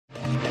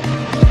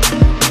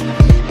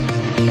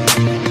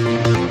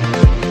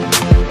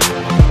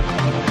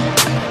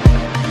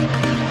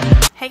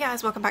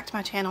guys, welcome back to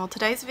my channel.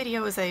 Today's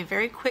video is a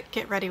very quick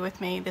get ready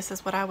with me. This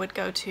is what I would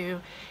go to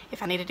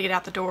if I needed to get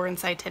out the door in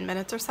say 10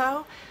 minutes or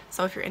so.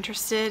 So if you're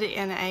interested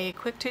in a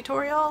quick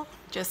tutorial,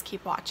 just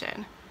keep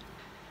watching.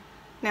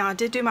 Now I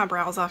did do my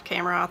brows off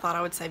camera. I thought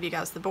I would save you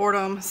guys the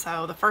boredom.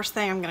 So the first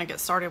thing I'm going to get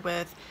started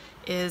with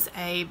is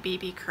a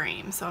BB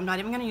cream. So I'm not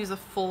even going to use a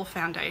full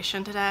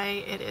foundation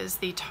today. It is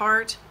the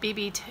Tarte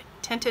BB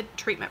Tinted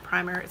Treatment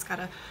Primer. It's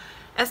got a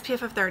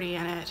SPF of 30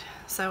 in it.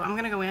 So I'm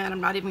going to go in. I'm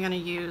not even going to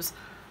use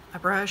a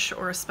brush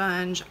or a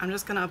sponge. I'm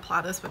just going to apply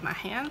this with my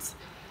hands.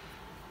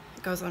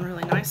 It goes on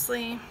really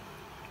nicely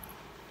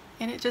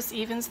and it just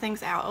evens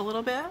things out a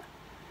little bit.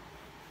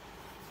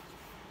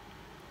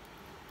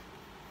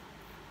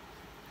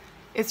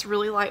 It's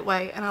really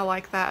lightweight and I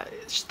like that.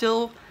 It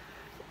still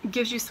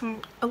gives you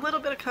a little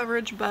bit of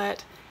coverage,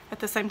 but at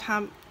the same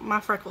time my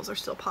freckles are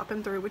still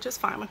popping through, which is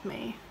fine with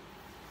me.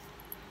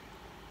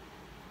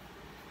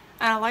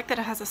 And I like that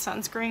it has a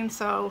sunscreen,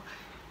 so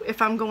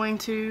if I'm going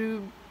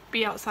to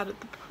be outside at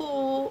the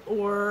pool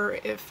or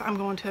if I'm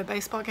going to a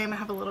baseball game, I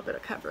have a little bit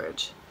of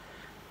coverage.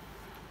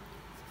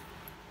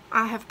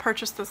 I have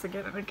purchased this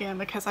again and again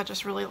because I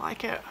just really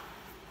like it.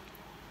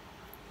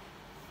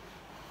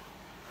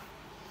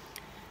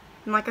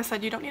 And like I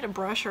said, you don't need a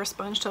brush or a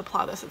sponge to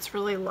apply this. It's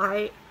really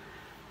light,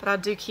 but I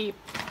do keep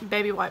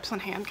baby wipes on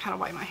hand, kind of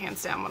wipe my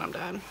hands down when I'm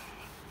done.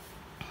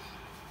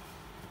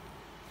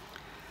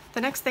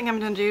 The next thing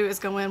I'm going to do is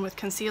go in with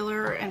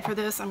concealer, and for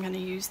this I'm going to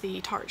use the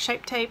Tarte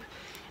Shape Tape,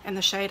 and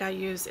the shade I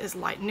use is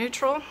Light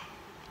Neutral.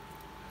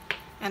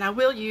 And I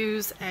will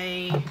use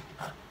a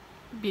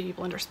Beauty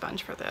Blender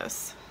sponge for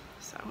this.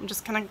 So I'm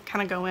just going to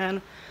kind of go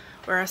in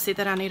where I see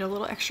that I need a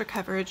little extra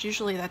coverage.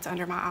 Usually that's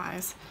under my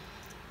eyes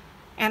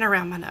and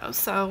around my nose.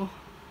 So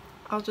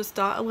I'll just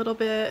dot a little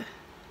bit.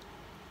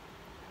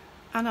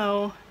 I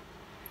know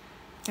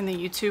in the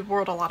YouTube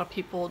world a lot of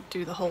people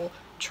do the whole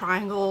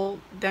triangle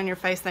down your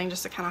face thing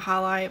just to kind of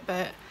highlight,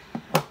 but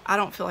I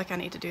don't feel like I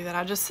need to do that.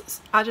 I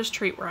just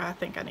treat where I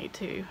think I need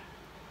to.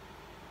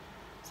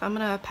 So I'm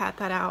gonna pat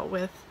that out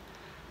with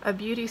a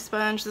beauty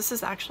sponge. This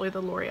is actually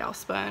the L'Oreal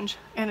sponge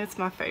and it's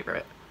my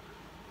favorite.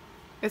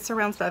 It's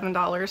around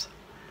 $7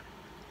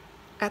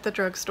 at the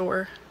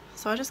drugstore.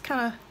 So I just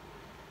kind of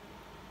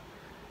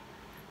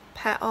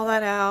pat all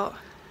that out.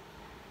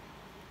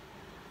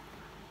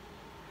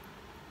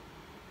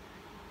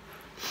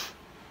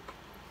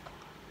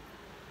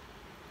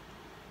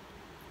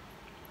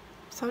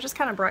 So it just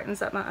kind of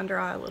brightens up my under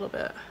eye a little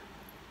bit.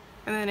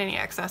 And then any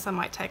excess I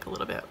might take a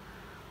little bit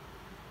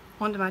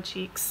onto my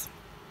cheeks.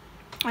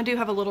 I do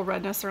have a little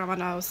redness around my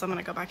nose, so I'm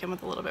going to go back in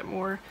with a little bit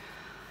more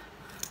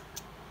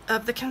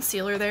of the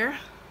concealer there.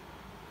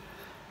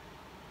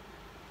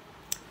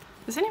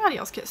 Does anybody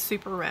else get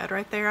super red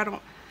right there?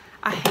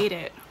 I hate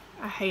it.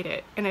 I hate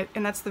it.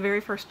 And that's the very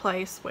first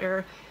place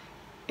where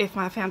if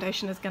my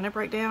foundation is going to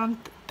break down,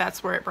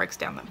 that's where it breaks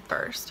down the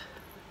first.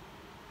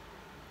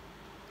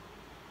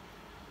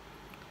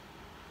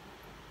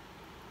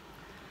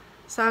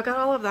 So I got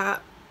all of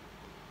that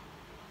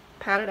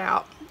patted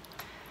out.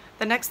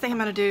 The next thing I'm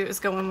going to do is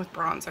go in with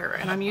bronzer,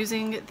 and I'm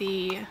using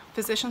the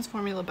Physicians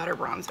Formula Butter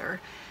Bronzer,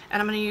 and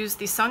I'm going to use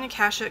the Sonia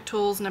Kashuk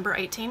Tools number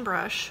 18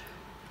 brush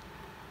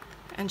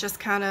and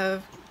just kind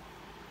of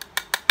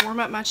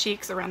warm up my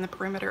cheeks around the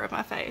perimeter of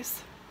my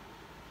face.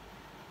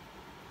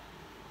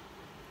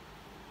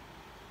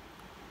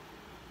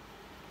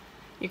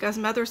 You guys,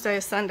 Mother's Day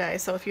is Sunday,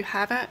 so if you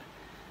haven't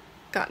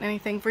gotten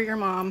anything for your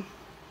mom,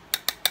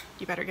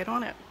 you better get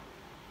on it.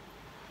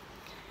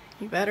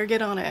 You better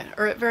get on it,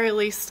 or at very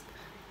least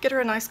get her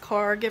a nice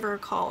card, give her a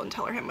call, and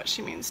tell her how much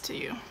she means to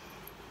you.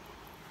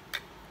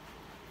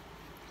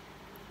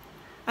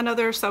 I know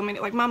there are so many,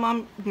 like my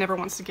mom never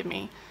wants to give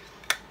me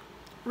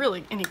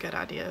really any good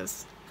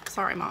ideas.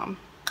 Sorry, Mom,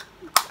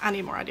 I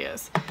need more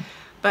ideas.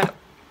 But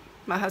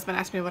my husband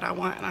asked me what I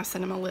want and I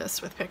sent him a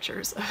list with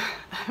pictures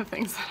of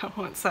things that I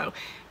want, so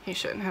he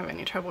shouldn't have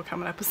any trouble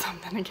coming up with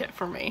something to get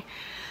for me.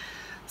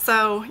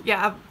 So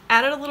yeah, I've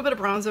added a little bit of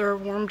bronzer,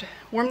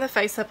 warmed the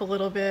face up a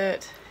little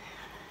bit,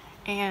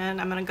 and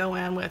I'm going to go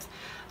in with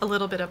a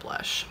little bit of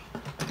blush.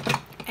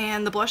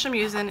 And the blush I'm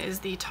using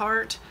is the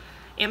Tarte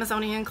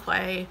Amazonian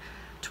Clay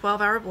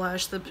 12-Hour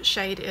Blush. The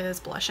shade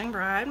is Blushing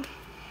Bride.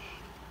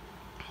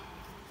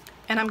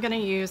 And I'm going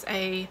to use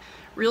a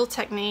Real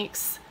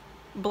Techniques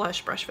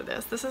blush brush for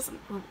this. This is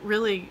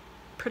really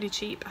pretty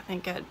cheap, I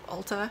think, at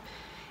Ulta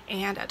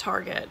and at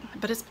Target,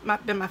 but it's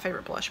been my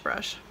favorite blush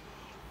brush.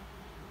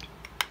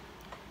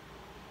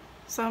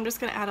 So I'm just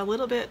going to add a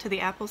little bit to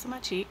the apples of my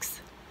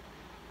cheeks.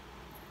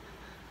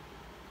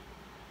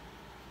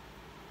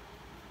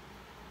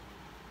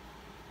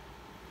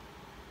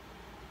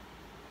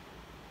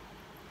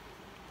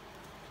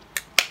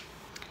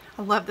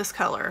 I love this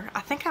color. I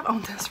think I've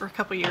owned this for a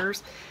couple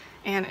years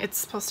and it's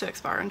supposed to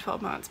expire in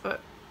 12 months,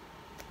 but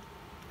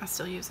I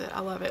still use it. I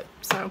love it.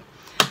 So,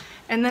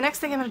 and the next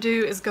thing I'm going to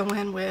do is go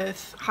in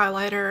with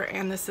highlighter,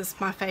 and this is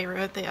my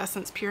favorite, the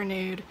Essence Pure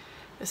Nude.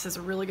 This is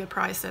a really good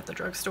price at the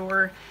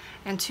drugstore.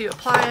 And to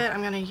apply it, I'm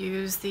going to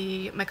use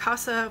the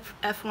Mikasa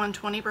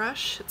F120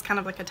 brush. It's kind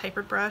of like a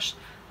tapered brush.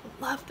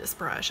 love this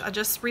brush. I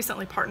just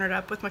recently partnered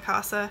up with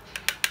Mikasa,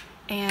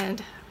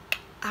 and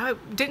I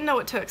didn't know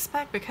what to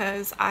expect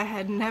because I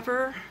had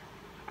never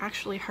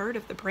actually heard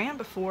of the brand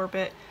before,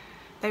 but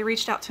they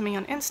reached out to me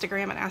on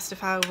Instagram and asked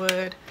if I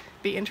would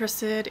be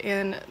interested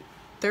in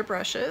their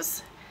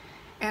brushes,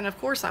 and of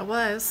course I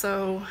was.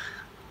 So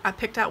I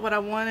picked out what I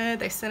wanted,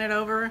 they sent it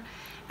over,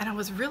 and I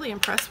was really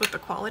impressed with the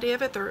quality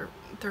of it. They're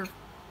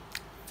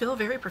feel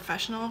very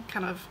professional,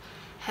 kind of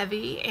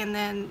heavy, and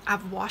then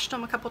I've washed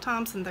them a couple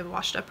times and they've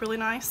washed up really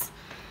nice.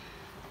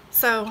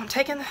 So I'm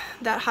taking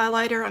that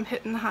highlighter, I'm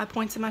hitting the high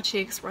points in my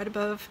cheeks right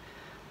above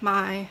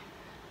my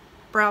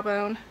brow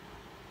bone,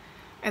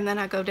 and then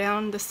I go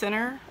down the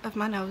center of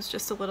my nose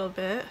just a little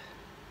bit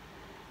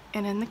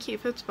and in the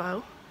Cupid's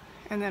bow,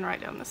 and then right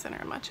down the center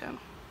of my chin.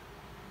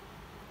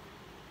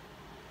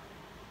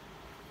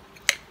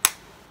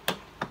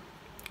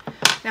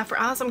 Now for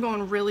eyes, I'm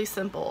going really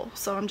simple,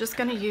 so I'm just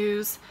going to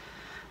use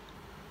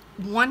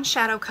one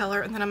shadow color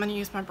and then I'm going to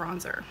use my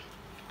bronzer.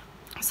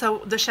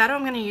 So the shadow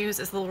I'm going to use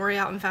is the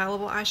L'Oreal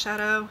Infallible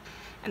eyeshadow,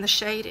 and the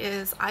shade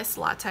is Iced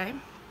Latte.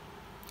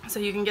 So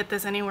you can get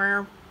this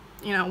anywhere,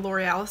 you know,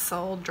 L'Oreal is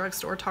sold,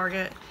 drugstore,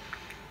 Target,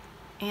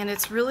 and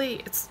it's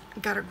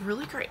got a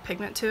really great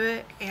pigment to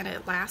it, and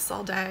it lasts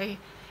all day.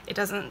 It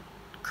doesn't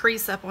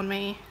crease up on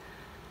me,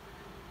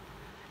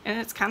 and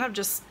it's kind of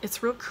just,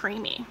 it's real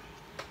creamy.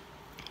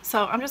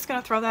 So I'm just going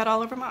to throw that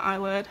all over my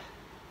eyelid.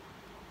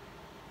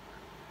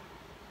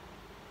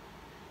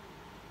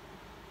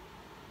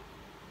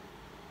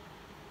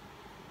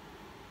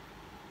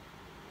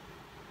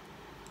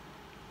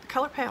 The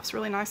color payoff's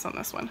really nice on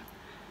this one.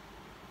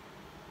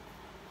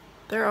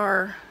 There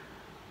are,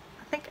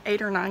 I think,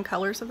 8 or 9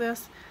 colors of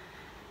this,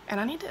 and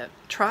I need to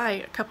try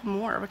a couple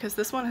more because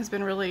this one has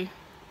been really,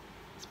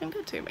 it's been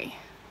good to me.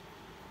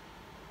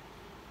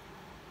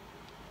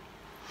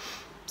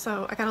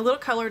 So I got a little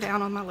color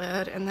down on my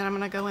lid, and then I'm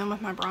going to go in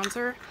with my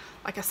bronzer.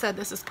 Like I said,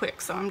 this is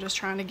quick, so I'm just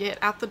trying to get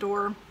out the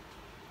door.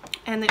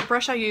 And the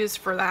brush I used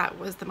for that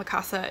was the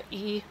Mikasa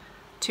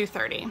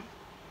E230.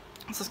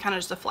 This is kind of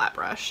just a flat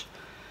brush.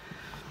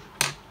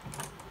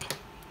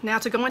 Now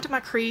to go into my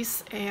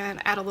crease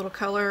and add a little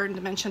color and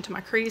dimension to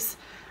my crease,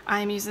 I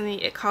am using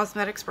the IT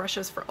Cosmetics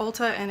brushes for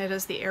Ulta, and it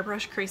is the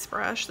Airbrush crease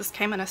brush. This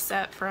came in a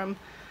set from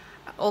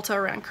Ulta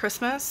around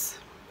Christmas.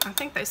 I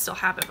think they still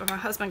have it, but my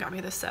husband got me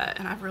this set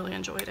and I've really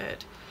enjoyed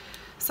it.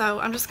 So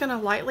I'm just going to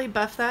lightly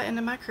buff that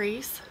into my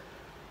crease.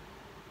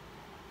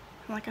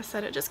 And like I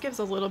said, it just gives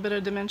a little bit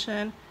of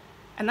dimension,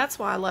 and that's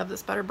why I love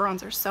this butter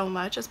bronzer so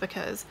much, is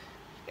because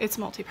it's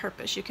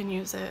multi-purpose. You can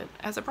use it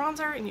as a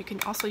bronzer and you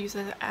can also use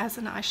it as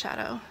an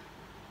eyeshadow.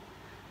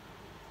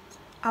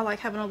 I like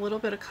having a little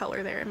bit of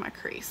color there in my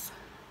crease.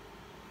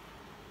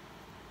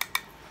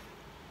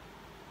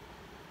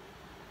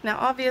 Now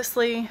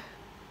obviously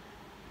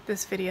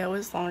this video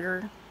is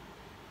longer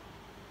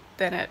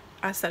than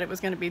I said it was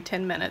going to be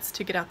 10 minutes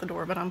to get out the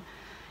door, but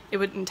it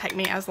wouldn't take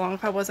me as long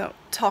if I wasn't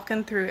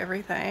talking through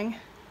everything.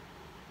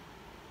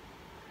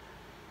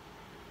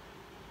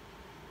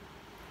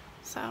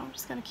 So I'm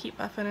just going to keep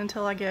buffing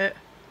until I get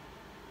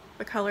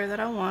the color that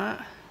I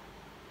want.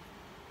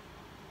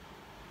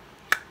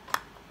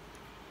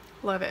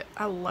 Love it.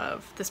 I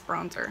love this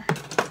bronzer.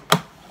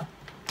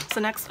 So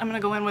next I'm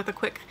going to go in with a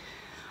quick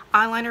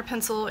eyeliner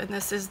pencil, and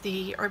this is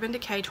the Urban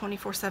Decay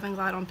 24/7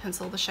 Glide On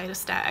Pencil, the shade of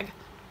Stag.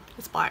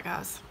 It's black,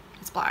 guys.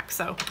 It's black.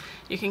 So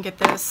you can get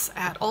this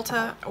at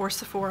Ulta or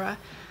Sephora.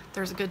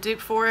 There's a good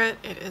dupe for it.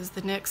 It is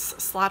the NYX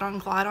Slide On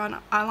Glide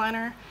On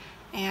eyeliner,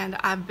 and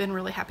I've been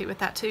really happy with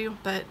that too,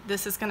 but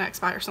this is going to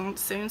expire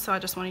soon, so I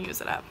just want to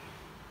use it up.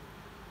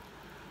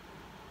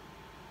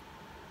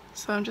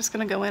 So I'm just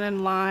going to go in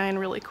and line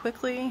really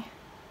quickly.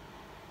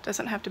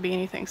 Doesn't have to be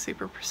anything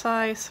super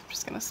precise. I'm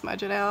just going to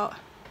smudge it out.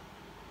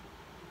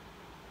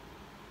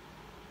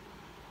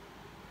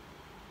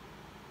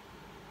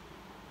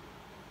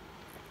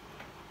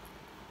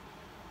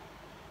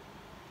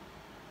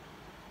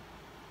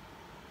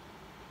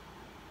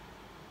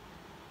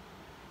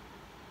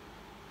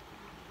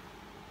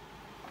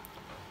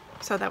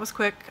 So that was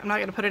quick. I'm not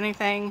going to put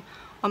anything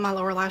on my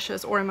lower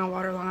lashes or in my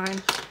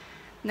waterline.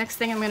 Next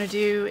thing I'm going to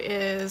do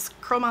is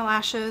curl my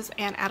lashes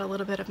and add a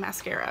little bit of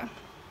mascara.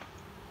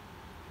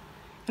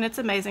 And it's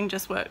amazing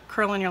just what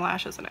curling your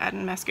lashes and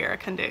adding mascara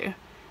can do.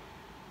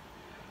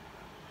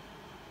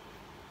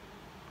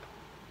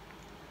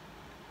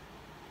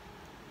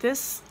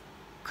 This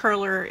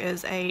curler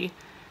is a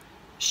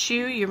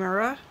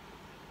Uemura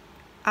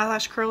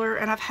eyelash curler,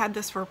 and I've had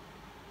this for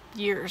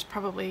years,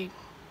 probably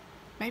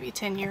maybe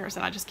 10 years,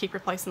 and I just keep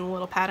replacing the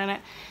little pad in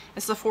it.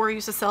 And Sephora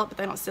used to sell it, but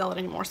they don't sell it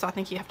anymore, so I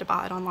think you have to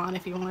buy it online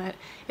if you want it.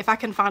 If I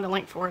can find a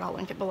link for it, I'll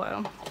link it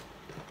below.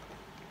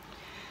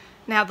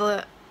 Now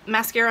the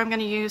mascara I'm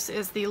going to use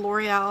is the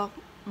L'Oreal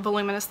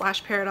Voluminous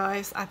Lash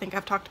Paradise. I think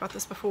I've talked about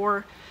this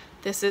before.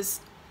 This is,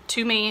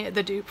 to me,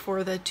 the dupe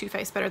for the Too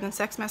Faced Better Than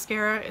Sex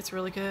mascara. It's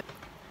really good.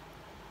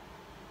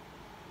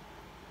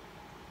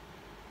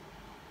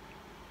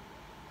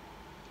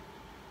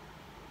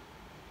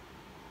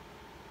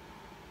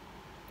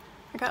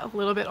 I got a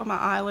little bit on my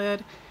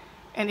eyelid,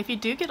 And if you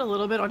do get a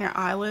little bit on your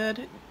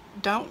eyelid,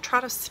 don't try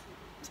to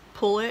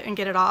pull it and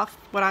get it off.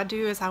 What I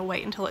do is I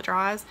wait until it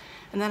dries,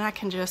 and then I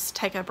can just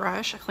take a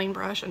brush, a clean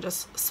brush, and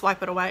just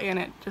swipe it away, and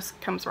it just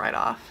comes right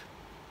off.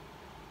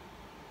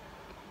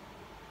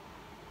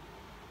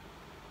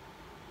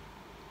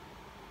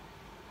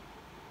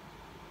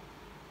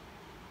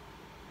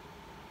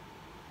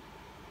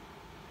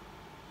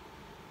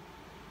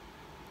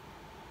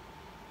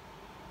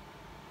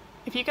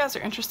 If you guys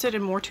are interested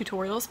in more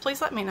tutorials,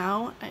 please let me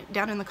know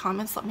down in the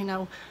comments. Let me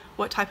know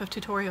what type of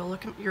tutorial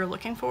you're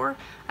looking for.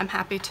 I'm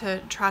happy to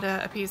try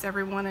to appease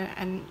everyone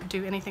and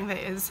do anything that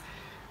is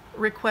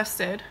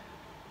requested.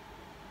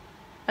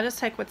 I just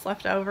take what's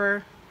left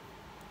over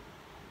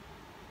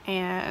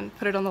and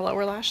put it on the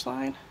lower lash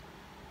line.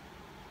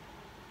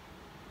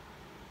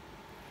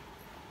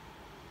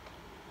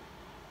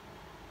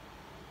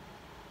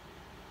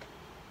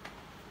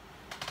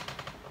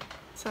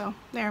 So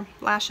there,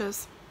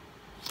 lashes.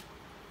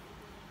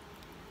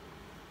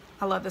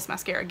 I love this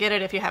mascara. Get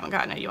it if you haven't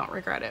gotten it, you won't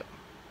regret it.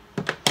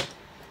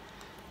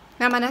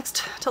 Now my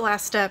next to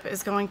last step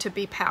is going to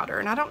be powder.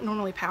 And I don't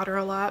normally powder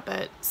a lot,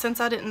 but since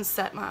I didn't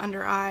set my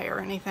under eye or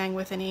anything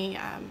with any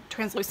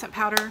translucent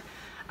powder,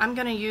 I'm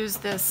going to use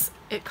this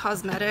It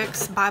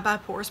Cosmetics Bye Bye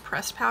Pores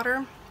Pressed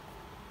Powder.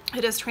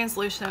 It is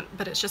translucent,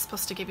 but it's just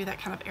supposed to give you that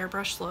kind of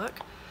airbrush look.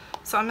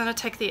 So I'm going to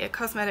take the It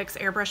Cosmetics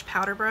Airbrush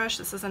Powder Brush.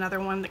 This is another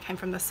one that came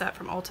from the set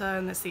from Ulta,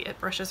 and this is the It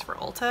brushes for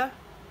Ulta.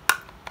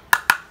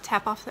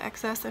 Tap off the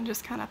excess and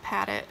just kind of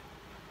pat it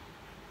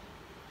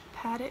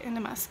into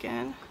my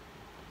skin.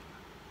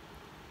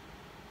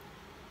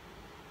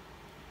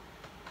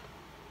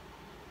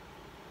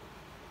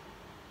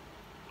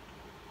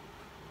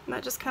 And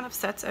that just kind of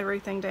sets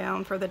everything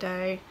down for the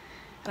day,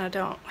 and I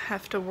don't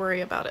have to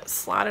worry about it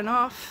sliding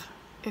off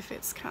if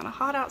it's kind of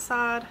hot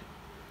outside.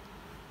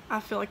 I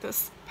feel like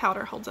this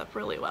powder holds up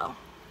really well.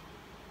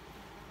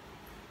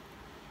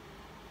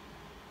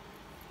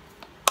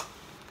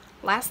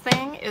 Last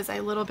thing is a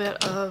little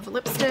bit of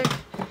lipstick,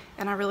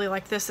 and I really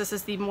like this. This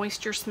is the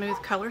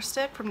MoistureSmooth Color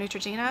Stick from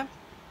Neutrogena,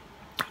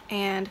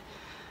 and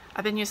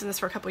I've been using this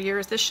for a couple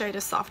years. This shade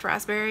is Soft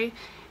Raspberry,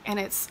 and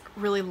it's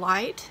really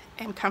light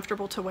and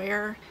comfortable to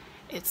wear.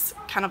 It's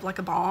kind of like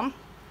a balm.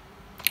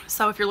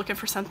 So if you're looking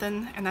for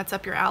something and that's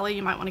up your alley,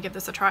 you might want to give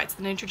this a try. It's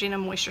the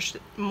Neutrogena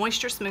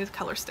MoistureSmooth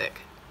Color Stick.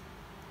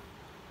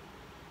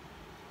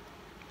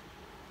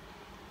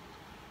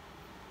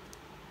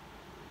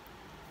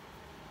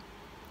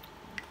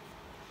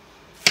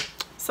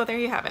 So there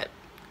you have it.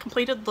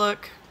 Completed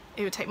look.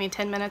 It would take me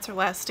 10 minutes or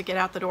less to get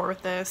out the door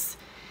with this.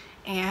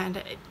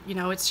 And you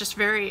know, it's just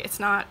it's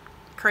not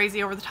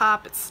crazy over the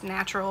top, it's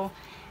natural.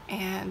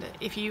 And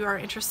if you are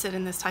interested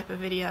in this type of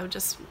video,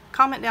 just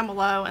comment down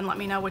below and let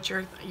me know what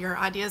your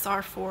ideas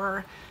are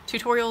for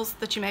tutorials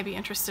that you may be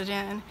interested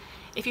in.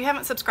 If you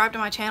haven't subscribed to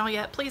my channel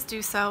yet, please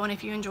do so. And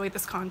if you enjoyed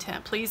this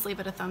content, please leave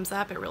it a thumbs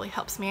up. It really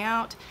helps me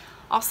out.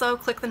 Also,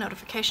 click the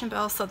notification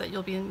bell so that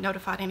you'll be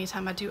notified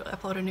anytime I do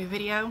upload a new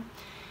video.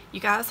 You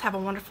guys have a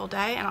wonderful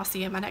day, and I'll see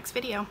you in my next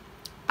video.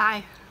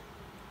 Bye.